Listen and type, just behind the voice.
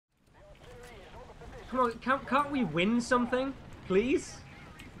Come on, can't we win something, please?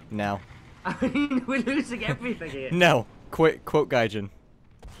 No. I mean, we're losing everything here. No. Quote Gaijin.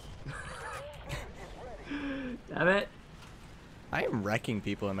 Damn it. I am wrecking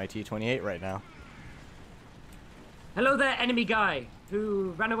people in my T-28 right now. Hello there, enemy guy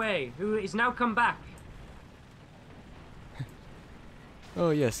who ran away, who is now come back.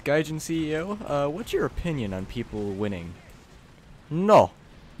 Oh yes, Gaijin CEO. What's your opinion on people winning? No.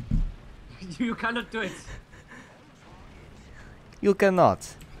 You cannot do it. You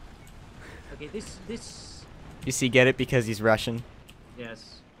cannot. Okay, this. You see, get it because he's Russian.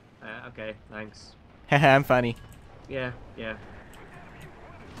 Yes. Okay, thanks. Haha, I'm funny. Yeah, yeah.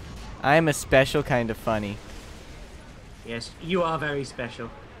 I'm a special kind of funny. Yes, you are very special.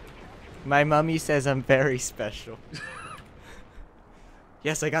 My mummy says I'm very special.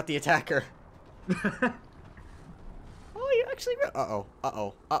 Yes, I got the attacker. Oh, you actually. Uh-oh.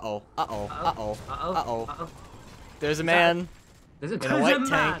 Uh-oh. Uh-oh. Uh-oh. Uh-oh. Uh-oh. Uh-oh. There's a man. There's a white man.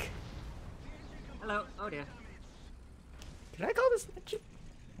 tank. Hello. Oh dear. Can I call this?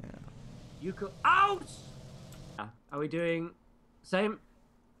 Yeah. You could. Out. Are we doing same?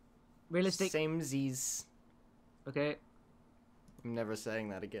 Realistic. Same Z's. Okay. I'm never saying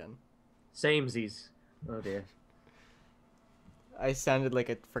that again. Samesies. Oh dear. I sounded like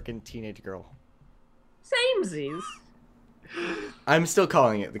a freaking teenage girl. Samesies. I'm still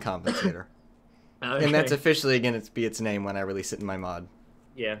calling it the compensator. Okay. And that's officially gonna be its name when I release it in my mod.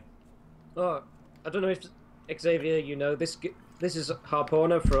 Yeah. Oh, I don't know if Xavier, you know this. This is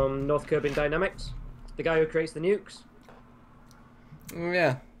Harpwner from North Kerbin Dynamics, the guy who creates the nukes.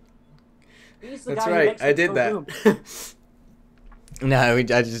 Yeah. He's the That's guy who right. makes I the did that. boom. No,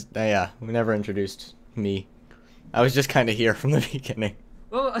 yeah, we never introduced me. I was just kind of here from the beginning.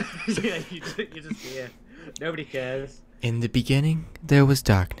 Well, yeah, you're just here. Nobody cares. In the beginning, there was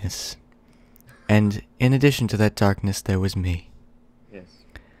darkness. And in addition to that darkness, there was me. Yes.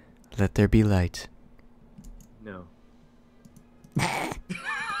 Let there be light. No.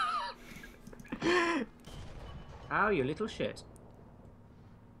 Ow, you little shit.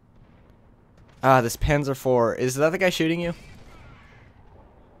 Ah, this Panzer IV. Is that the guy shooting you?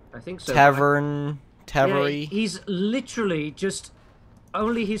 I think so. Tavern... Tavery? Yeah, he's literally just...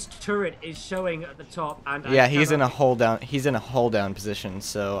 Only his turret is showing at the top, and Yeah, he's in a hold down. He's in a hold down position,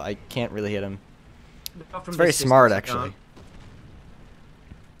 so I can't really hit him. It's very smart, actually.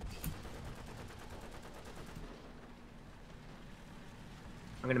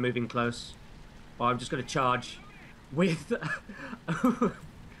 I'm gonna move in close. Or I'm just gonna charge with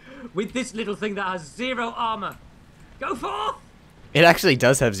with this little thing that has 0 armor. Go forth! It actually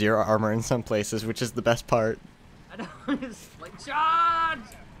does have 0 armor in some places, which is the best part. I know, it's like, charge!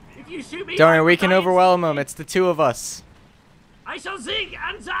 If you shoot me, Don't worry, we can overwhelm him. It's the 2 of us. I shall zig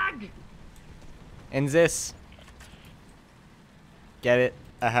and zag! And this. Get it?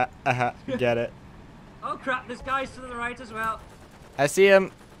 Get it. Oh crap, this guy's to the right as well. I see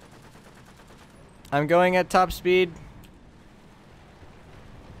him. I'm going at top speed.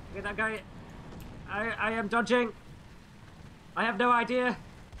 Look at that guy. I am dodging. I have no idea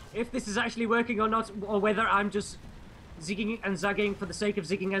if this is actually working or not, or whether I'm just zigging and zagging for the sake of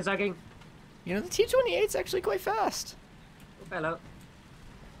zigging and zagging. You know, the T-28's actually quite fast. Oh, hello.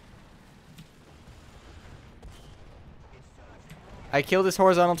 I killed his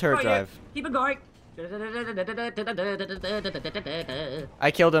horizontal turret Oh, drive. yeah. Keep it going.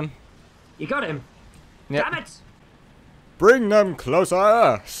 I killed him. You got him. Yep. Damn it. Bring them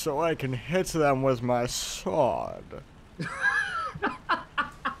closer so I can hit them with my sword.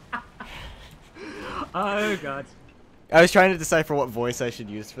 Oh god. I was trying to decipher what voice I should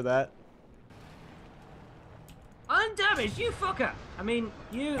use for that. Undamaged, you fucker. I mean,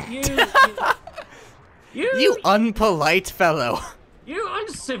 you You unpolite fellow. You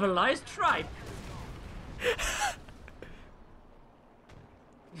uncivilized tripe.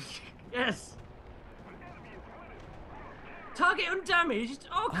 Yes. Target undamaged.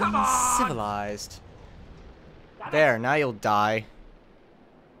 Oh come on. Uncivilized. There, now you'll die.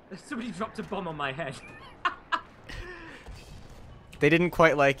 Somebody dropped a bomb on my head. They didn't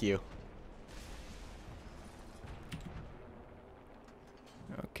quite like you.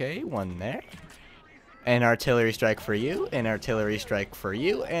 Okay, one there. An artillery strike for you, an artillery strike for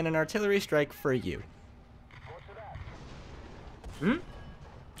you, and an artillery strike for you. Hmm?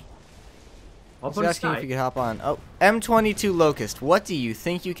 I was asking if you could hop on. Oh, M22 Locust, what do you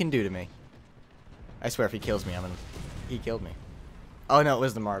think you can do to me? I swear if he kills me, I'm gonna... He killed me. Oh no, it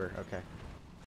was the martyr. Okay.